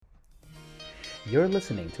You're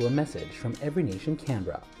listening to a message from Every Nation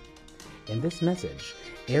Canberra. In this message,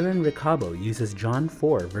 Aaron Ricabo uses John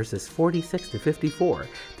 4 verses 46 to 54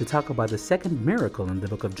 to talk about the second miracle in the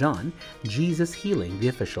book of John, Jesus healing the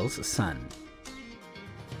official's son.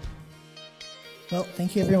 Well,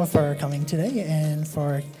 thank you everyone for coming today and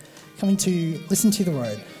for coming to listen to the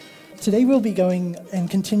Word. Today we'll be going and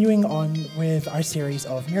continuing on with our series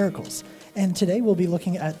of miracles. And today we'll be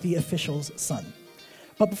looking at the official's son.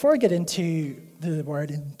 But before I get into the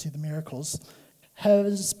Word, into the miracles,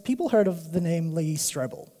 has people heard of the name Lee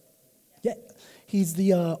Strobel? Yeah, he's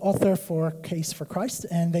the author for Case for Christ,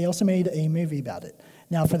 and they also made a movie about it.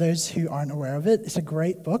 Now, for those who aren't aware of it, it's a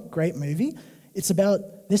great book, great movie. It's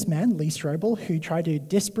about this man, Lee Strobel, who tried to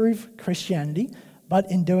disprove Christianity,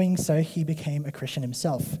 but in doing so, he became a Christian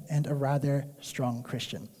himself, and a rather strong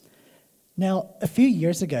Christian. Now, a few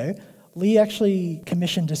years ago, Lee actually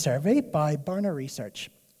commissioned a survey by Barna Research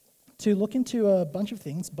to look into a bunch of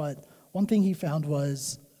things, but one thing he found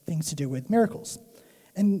was things to do with miracles.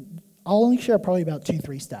 And I'll only share probably about 2-3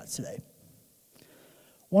 stats today.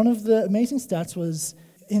 One of the amazing stats was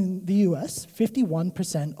in the US,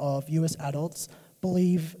 51% of US adults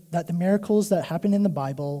believe that the miracles that happen in the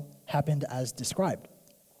Bible happened as described.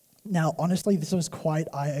 Now, honestly, this was quite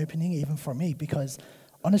eye-opening even for me because,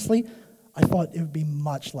 honestly, I thought it would be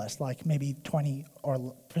much less, like maybe 20%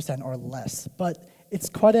 or less. But it's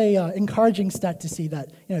quite a encouraging stat to see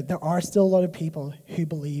that there are still a lot of people who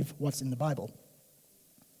believe what's in the Bible.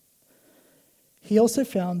 He also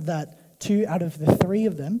found that 2 out of the 3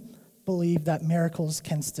 of them believe that miracles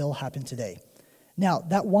can still happen today. Now,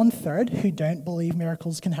 that 1/3 who don't believe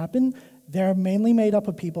miracles can happen, they're mainly made up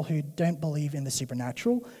of people who don't believe in the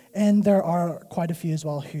supernatural, and there are quite a few as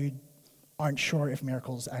well who aren't sure if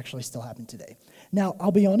miracles actually still happen today. Now,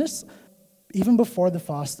 I'll be honest, even before the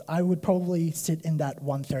fast, I would probably sit in that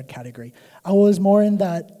 1/3 category. I was more in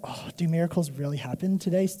that, do miracles really happen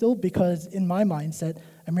today still? Because in my mindset,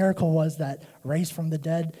 a miracle was that raised from the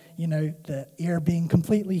dead, the ear being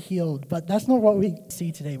completely healed. But that's not what we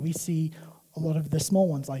see today. We see a lot of the small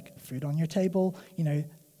ones, like food on your table,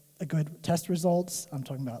 a good test results. I'm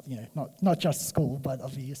talking about, not just school, but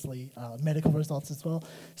obviously medical results as well.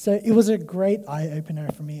 So it was a great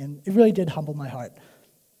eye-opener for me, and it really did humble my heart.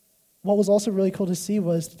 What was also really cool to see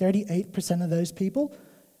was 38% of those people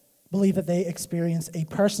believe that they experienced a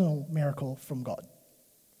personal miracle from God.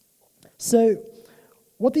 So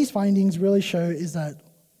what these findings really show is that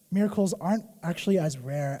miracles aren't actually as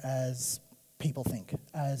rare as people think,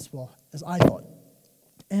 as I thought,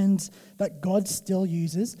 and that God still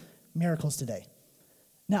uses miracles today.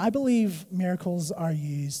 Now, I believe miracles are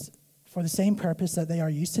used for the same purpose that they are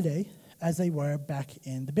used today as they were back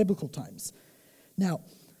in the biblical times. Now,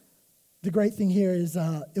 the great thing here is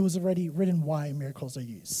it was already written why miracles are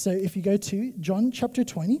used. So if you go to John chapter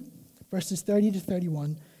 20, verses 30 to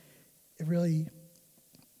 31, it really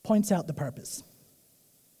points out the purpose.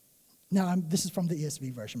 Now, this is from the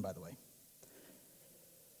ESV version, by the way.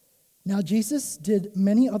 Now Jesus did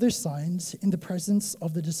many other signs in the presence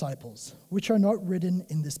of the disciples, which are not written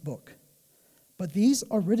in this book. But these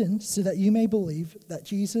are written so that you may believe that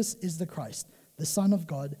Jesus is the Christ, the Son of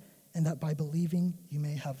God, and that by believing you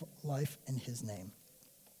may have life in his name.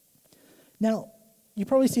 Now, you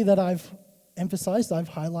probably see that I've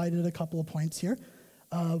highlighted a couple of points here,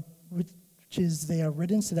 which is they are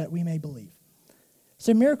written so that we may believe.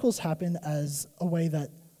 So miracles happen as a way that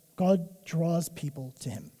God draws people to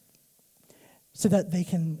him, so that they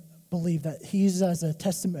can believe that he's as a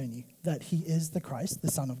testimony that he is the Christ, the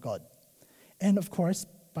Son of God. And of course,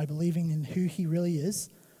 by believing in who he really is,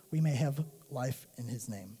 we may have life in his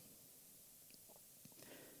name.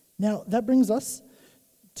 Now, that brings us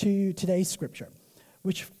to today's scripture,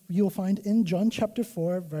 which you'll find in John chapter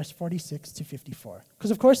 4, verse 46 to 54.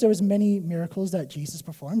 Because of course, there was many miracles that Jesus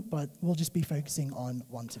performed, but we'll just be focusing on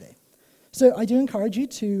one today. So I do encourage you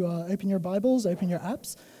to open your Bibles, open your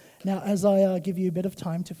apps. Now, as I give you a bit of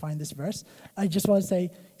time to find this verse, I just want to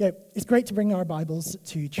say, it's great to bring our Bibles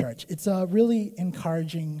to church. It's a really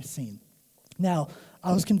encouraging scene. Now,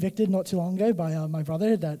 I was convicted not too long ago by my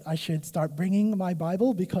brother that I should start bringing my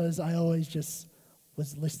Bible because I always just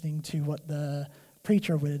was listening to what the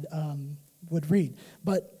preacher would read.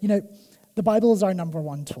 But, the Bible is our number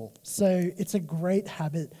one tool. So it's a great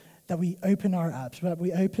habit that we open our apps, that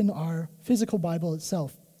we open our physical Bible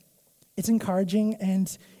itself. It's encouraging, and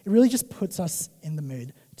it really just puts us in the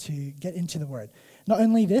mood to get into the Word. Not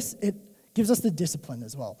only this, it gives us the discipline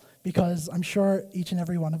as well, because I'm sure each and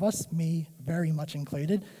every one of us, me very much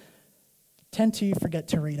included, tend to forget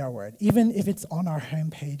to read our word. Even if it's on our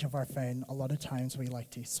homepage of our phone, a lot of times we like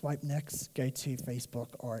to swipe next, go to Facebook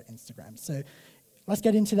or Instagram. So let's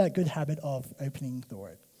get into that good habit of opening the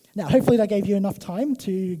word. Now, hopefully that gave you enough time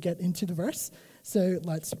to get into the verse. So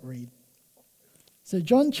let's read. So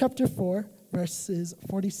John chapter 4, verses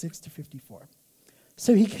 46 to 54.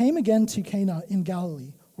 So he came again to Cana in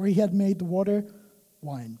Galilee, where he had made the water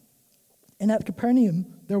wine. And at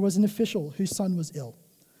Capernaum there was an official whose son was ill.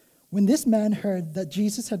 When this man heard that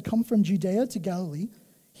Jesus had come from Judea to Galilee,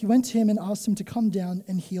 he went to him and asked him to come down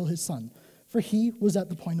and heal his son, for he was at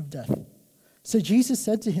the point of death. So Jesus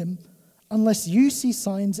said to him, "Unless you see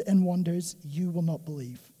signs and wonders, you will not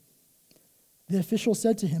believe." The official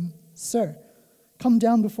said to him, "Sir, come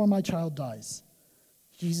down before my child dies."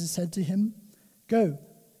 Jesus said to him, "Go,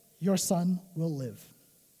 your son will live."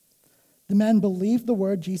 The man believed the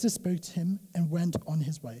word Jesus spoke to him and went on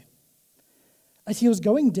his way. As he was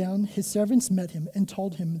going down, his servants met him and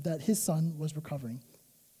told him that his son was recovering.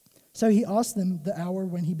 So he asked them the hour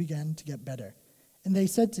when he began to get better. And they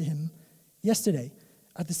said to him, "Yesterday,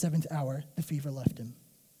 at the 7th hour, the fever left him."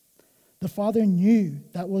 The father knew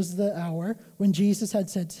that was the hour when Jesus had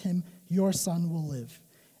said to him, "Your son will live."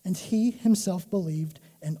 And he himself believed,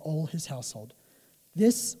 and all his household.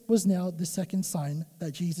 This was now the second sign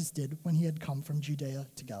that Jesus did when he had come from Judea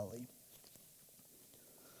to Galilee.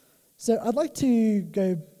 So I'd like to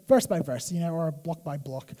go verse by verse, or block by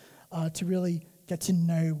block, to really get to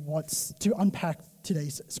know to unpack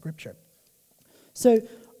today's scripture. So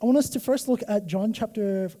I want us to first look at John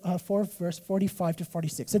chapter 4, verse 45 to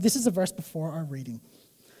 46. So this is a verse before our reading.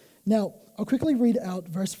 Now, I'll quickly read out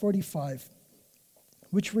verse 45,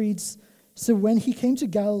 which reads, "So when he came to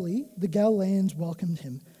Galilee, the Galileans welcomed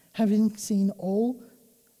him, having seen all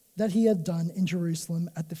that he had done in Jerusalem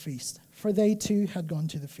at the feast, for they too had gone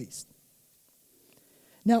to the feast."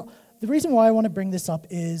 Now, the reason why I want to bring this up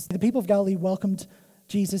is the people of Galilee welcomed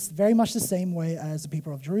Jesus very much the same way as the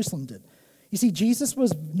people of Jerusalem did. You see, Jesus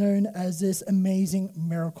was known as this amazing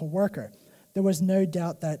miracle worker. There was no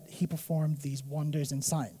doubt that he performed these wonders and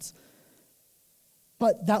signs.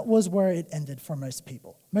 But that was where it ended for most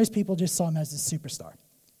people. Most people just saw him as a superstar.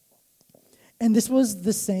 And this was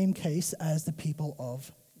the same case as the people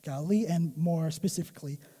of Galilee, and more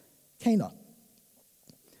specifically, Cana.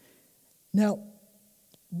 Now,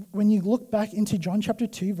 when you look back into John chapter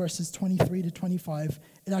 2, verses 23 to 25,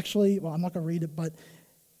 it actually, I'm not going to read it, but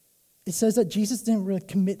it says that Jesus didn't really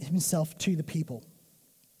commit himself to the people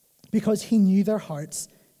because he knew their hearts,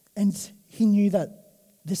 and he knew that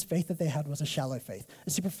this faith that they had was a shallow faith, a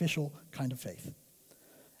superficial kind of faith,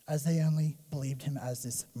 as they only believed him as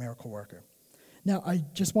this miracle worker. Now, I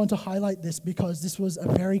just want to highlight this because this was a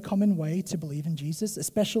very common way to believe in Jesus,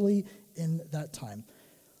 especially in that time.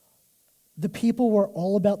 The people were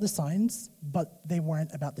all about the signs, but they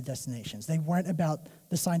weren't about the destinations. They weren't about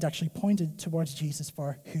the signs actually pointed towards Jesus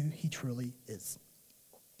for who he truly is.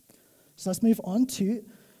 So let's move on to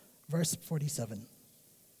verse 47.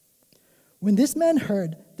 When this man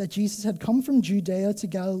heard that Jesus had come from Judea to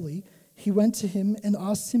Galilee, he went to him and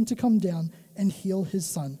asked him to come down and heal his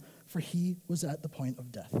son, for he was at the point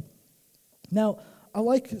of death. Now, I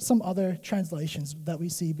like some other translations that we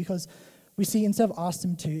see because we see instead of asked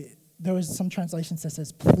him to, there was some translations that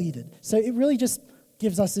says pleaded. So it really just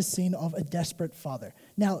gives us this scene of a desperate father.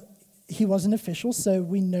 Now, he was an official, so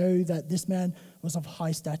we know that this man was of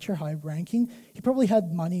high stature, high ranking. He probably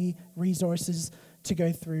had money, resources to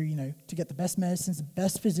go through, to get the best medicines, the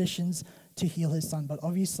best physicians to heal his son. But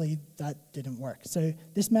obviously that didn't work. So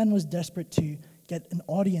this man was desperate to get an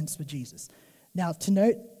audience with Jesus. Now, to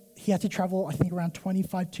note, he had to travel, I think, around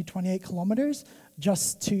 25 to 28 kilometers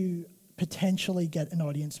just to potentially get an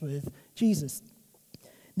audience with Jesus.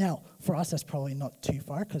 Now, for us, that's probably not too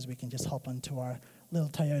far because we can just hop onto our little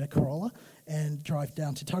Toyota Corolla and drive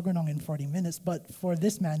down to Tuggeranong in 40 minutes. But for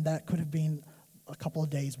this man, that could have been a couple of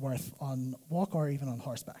days' worth on walk or even on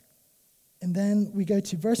horseback. And then we go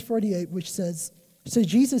to verse 48, which says, "So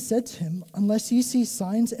Jesus said to him, 'Unless you see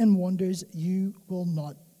signs and wonders, you will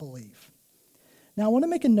not believe.'" Now, I want to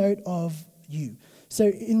make a note of you. So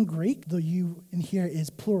in Greek, the you in here is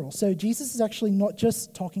plural. So Jesus is actually not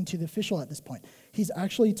just talking to the official at this point. He's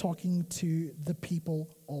actually talking to the people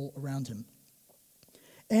all around him.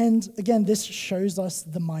 And again, this shows us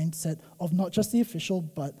the mindset of not just the official,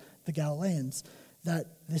 but the Galileans, that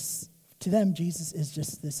this, to them, Jesus is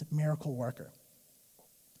just this miracle worker.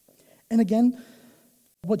 And again,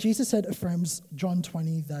 what Jesus said affirms John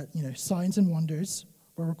 20, that signs and wonders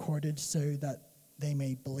were recorded so that they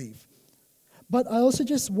may believe. But I also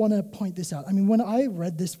just want to point this out. When I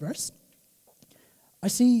read this verse, I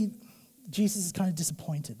see Jesus is kind of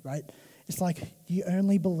disappointed, right? It's like you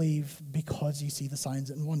only believe because you see the signs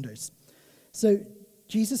and wonders. So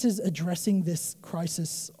Jesus is addressing this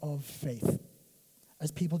crisis of faith,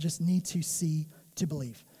 as people just need to see to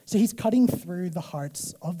believe. So he's cutting through the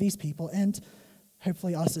hearts of these people and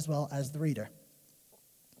hopefully us as well as the reader.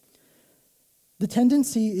 The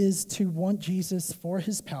tendency is to want Jesus for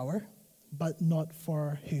his power, but not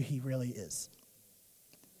for who he really is.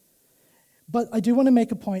 But I do want to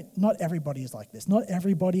make a point, not everybody is like this. Not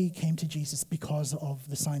everybody came to Jesus because of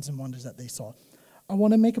the signs and wonders that they saw. I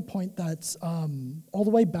want to make a point that all the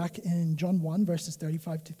way back in John 1, verses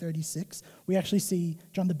 35 to 36, we actually see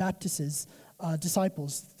John the Baptist's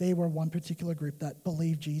disciples. They were one particular group that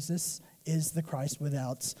believed Jesus is the Christ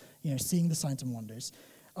without seeing the signs and wonders.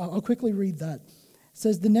 I'll quickly read that. It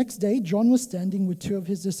says, "The next day, John was standing with two of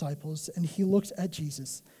his disciples, and he looked at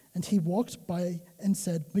Jesus. And he walked by and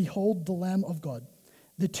said, 'Behold, the Lamb of God.'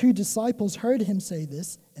 The two disciples heard him say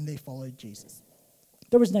this, and they followed Jesus."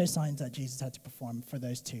 There was no signs that Jesus had to perform for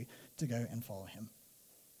those two to go and follow him.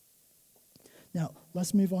 Now,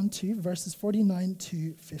 let's move on to verses 49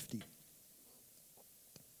 to 50.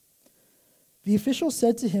 The official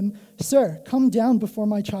said to him, "Sir, come down before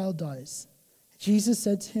my child dies." Jesus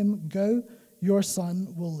said to him, "Go, your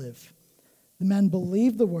son will live." The man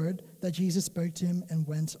believed the word that Jesus spoke to him and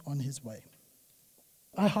went on his way.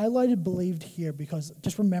 I highlighted believed here because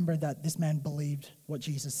just remember that this man believed what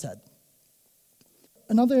Jesus said.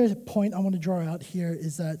 Another point I want to draw out here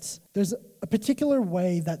is that there's a particular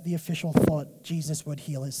way that the official thought Jesus would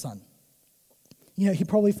heal his son. He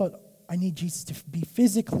probably thought, I need Jesus to be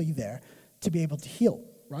physically there to be able to heal,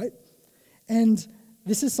 right? And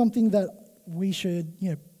this is something that we should,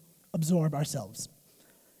 absorb ourselves.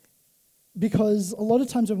 Because a lot of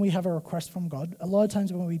times when we have a request from God, a lot of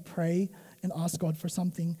times when we pray and ask God for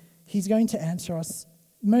something, he's going to answer us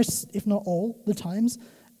most, if not all, the times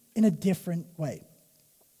in a different way.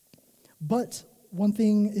 But one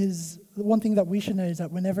thing that we should know is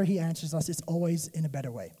that whenever he answers us, it's always in a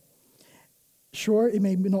better way. Sure, it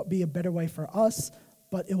may not be a better way for us,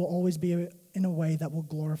 but it will always be in a way that will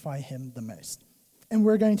glorify him the most. And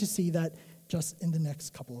we're going to see that just in the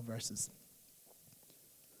next couple of verses.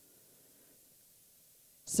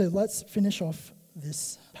 So let's finish off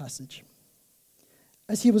this passage.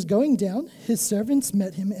 As he was going down, his servants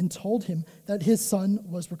met him and told him that his son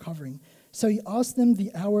was recovering. So he asked them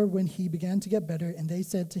the hour when he began to get better, and they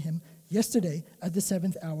said to him, "Yesterday, at the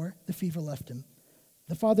 7th hour, the fever left him."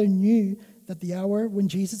 The father knew that the hour when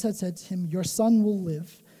Jesus had said to him, "Your son will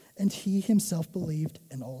live," and he himself believed,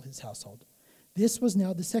 and all his household. This was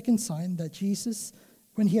now the second sign that Jesus,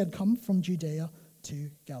 when he had come from Judea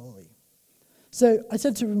to Galilee. So I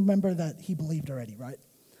said to remember that he believed already, right?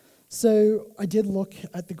 So I did look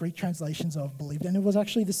at the Greek translations of believed, and it was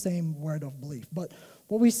actually the same word of belief. But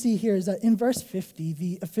what we see here is that in verse 50,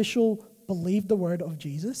 the official believed the word of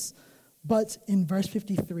Jesus, but in verse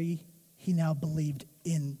 53, he now believed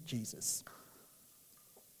in Jesus.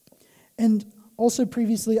 And also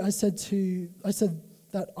previously I said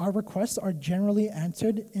that our requests are generally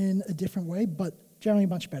answered in a different way, but generally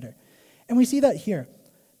much better. And we see that here,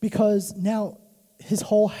 because now his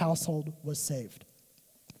whole household was saved.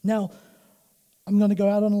 Now, I'm going to go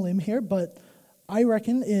out on a limb here, but I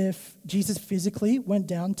reckon if Jesus physically went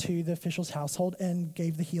down to the official's household and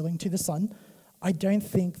gave the healing to the son, I don't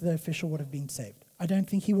think the official would have been saved. I don't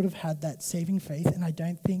think he would have had that saving faith, and I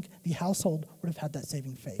don't think the household would have had that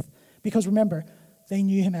saving faith. Because remember, they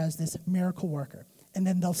knew him as this miracle worker. And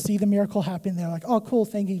then they'll see the miracle happen. They're like, "Oh, cool,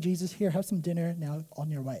 thank you, Jesus. Here, have some dinner. Now on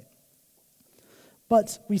your way."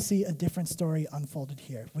 But we see a different story unfolded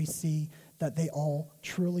here. We see that they all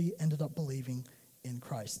truly ended up believing in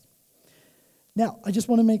Christ. Now, I just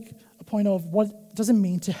want to make a point of what does it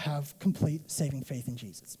mean to have complete saving faith in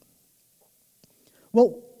Jesus?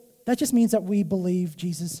 Well, that just means that we believe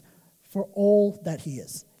Jesus for all that he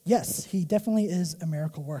is. Yes, he definitely is a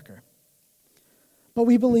miracle worker. But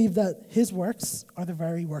we believe that his works are the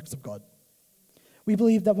very works of God. We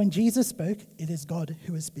believe that when Jesus spoke, it is God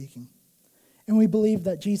who is speaking. And we believe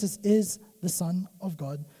that Jesus is the Son of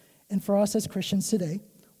God. And for us as Christians today,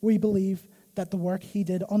 we believe that the work he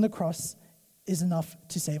did on the cross is enough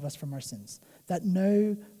to save us from our sins. That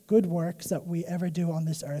no good works that we ever do on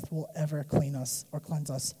this earth will ever clean us or cleanse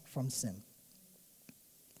us from sin.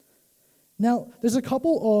 Now, there's a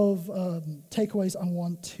couple of takeaways I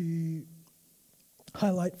want to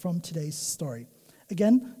highlight from today's story.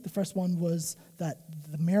 Again, the first one was that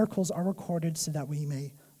the miracles are recorded so that we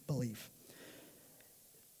may believe.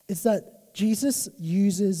 It's that Jesus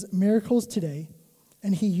uses miracles today,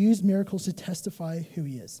 and he used miracles to testify who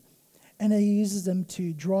he is. And he uses them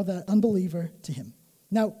to draw that unbeliever to him.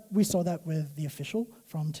 Now, we saw that with the official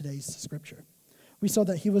from today's scripture. We saw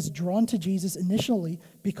that he was drawn to Jesus initially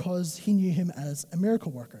because he knew him as a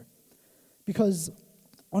miracle worker. Because,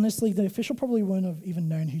 honestly, the official probably wouldn't have even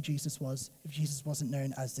known who Jesus was if Jesus wasn't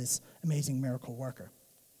known as this amazing miracle worker.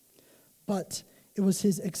 But it was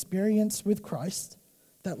his experience with Christ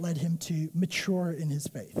that led him to mature in his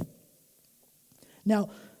faith. Now,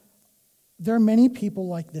 there are many people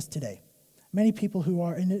like this today. Many people who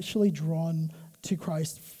are initially drawn to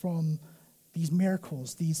Christ from these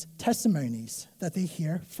miracles, these testimonies that they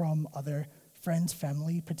hear from other friends,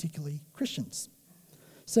 family, particularly Christians.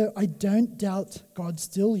 So I don't doubt God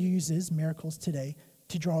still uses miracles today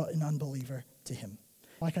to draw an unbeliever to him.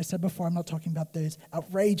 Like I said before, I'm not talking about those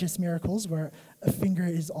outrageous miracles where a finger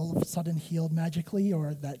is all of a sudden healed magically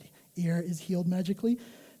or that ear is healed magically.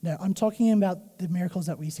 No, I'm talking about the miracles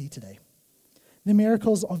that we see today. The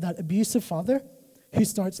miracles of that abusive father who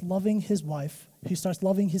starts loving his wife, who starts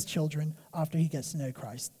loving his children after he gets to know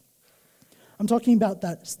Christ. I'm talking about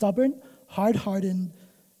that stubborn, hard-hardened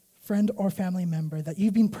friend or family member that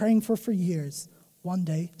you've been praying for years, one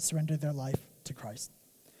day surrender their life to Christ.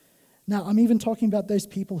 Now, I'm even talking about those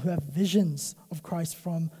people who have visions of Christ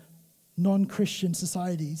from non-Christian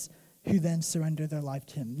societies who then surrender their life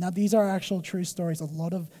to him. Now, these are actual true stories. A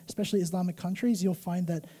lot of, especially Islamic countries, you'll find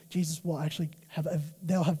that Jesus will actually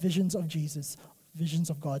they'll have visions of Jesus, visions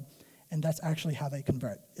of God, and that's actually how they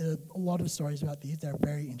convert. A lot of stories about these, they're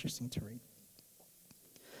very interesting to read.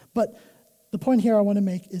 But the point here I want to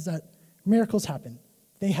make is that miracles happen.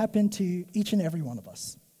 They happen to each and every one of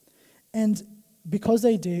us. And because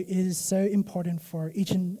they do, it is so important for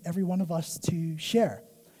each and every one of us to share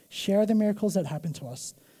the miracles that happen to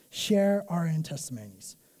us, share our own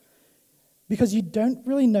testimonies. Because you don't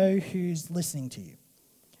really know who's listening to you,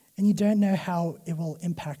 and you don't know how it will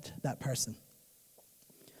impact that person.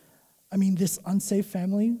 I mean, this unsaved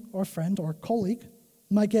family or friend or colleague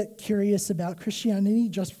might get curious about Christianity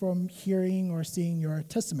just from hearing or seeing your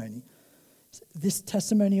testimony. This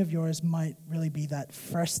testimony of yours might really be that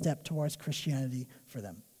first step towards Christianity for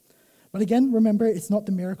them. But again, remember, it's not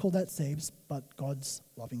the miracle that saves, but God's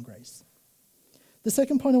loving grace. The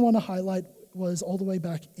second point I want to highlight was all the way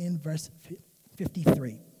back in verse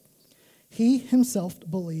 53. He himself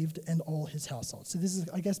believed and all his household. So this is,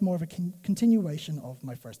 I guess, more of a continuation of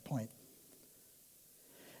my first point.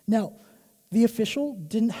 Now, the official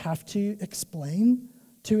didn't have to explain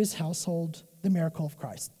to his household the miracle of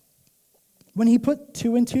Christ. When he put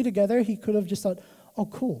 2 and 2 together, he could have just thought, oh,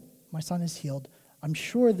 cool, my son is healed. I'm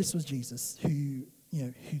sure this was Jesus who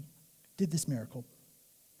did this miracle.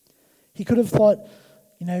 He could have thought,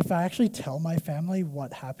 if I actually tell my family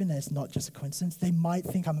what happened and it's not just a coincidence, they might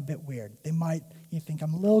think I'm a bit weird. They might think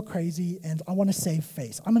I'm a little crazy and I want to save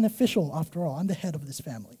face. I'm an official after all. I'm the head of this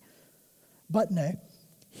family. But no,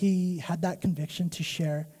 he had that conviction to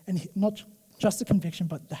share, and not just the conviction,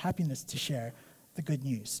 but the happiness to share the good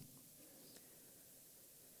news.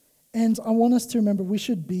 And I want us to remember we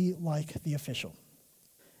should be like the official.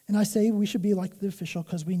 And I say we should be like the official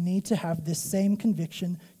because we need to have this same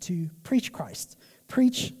conviction to preach Christ,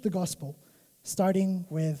 preach the gospel, starting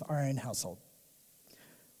with our own household.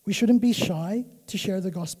 We shouldn't be shy to share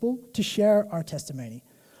the gospel, to share our testimony.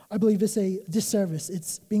 I believe it's a disservice.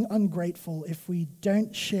 It's being ungrateful if we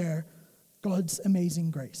don't share God's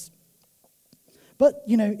amazing grace. But,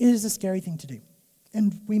 it is a scary thing to do.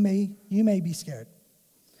 And you may be scared.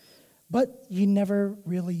 But you never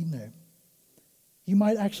really know. You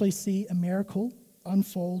might actually see a miracle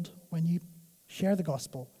unfold when you share the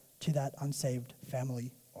gospel to that unsaved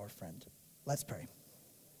family or friend. Let's pray.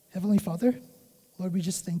 Heavenly Father, Lord, we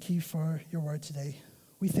just thank you for your word today.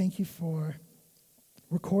 We thank you for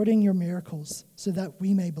recording your miracles so that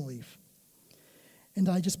we may believe. And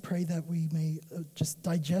I just pray that we may just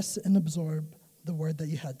digest and absorb the word that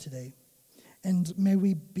you had today. And may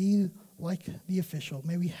we be like the official.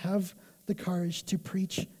 May we have the courage to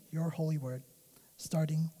preach your holy word,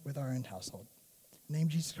 starting with our own household. In the name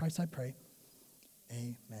of Jesus Christ I pray.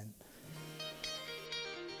 Amen.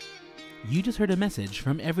 You just heard a message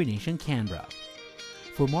from Every Nation Canberra.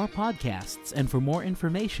 For more podcasts and for more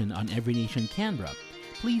information on Every Nation Canberra,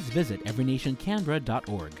 please visit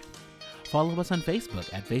everynationcanberra.org. Follow us on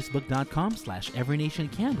Facebook at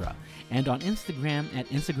facebook.com/everynationcanberra and on Instagram at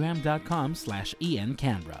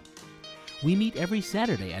instagram.com/encanberra. We meet every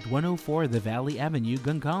Saturday at 104 The Valley Avenue,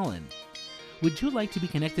 Gungahlin. Would you like to be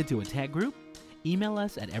connected to a tag group? Email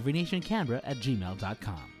us at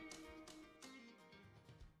everynationcanberra@gmail.com.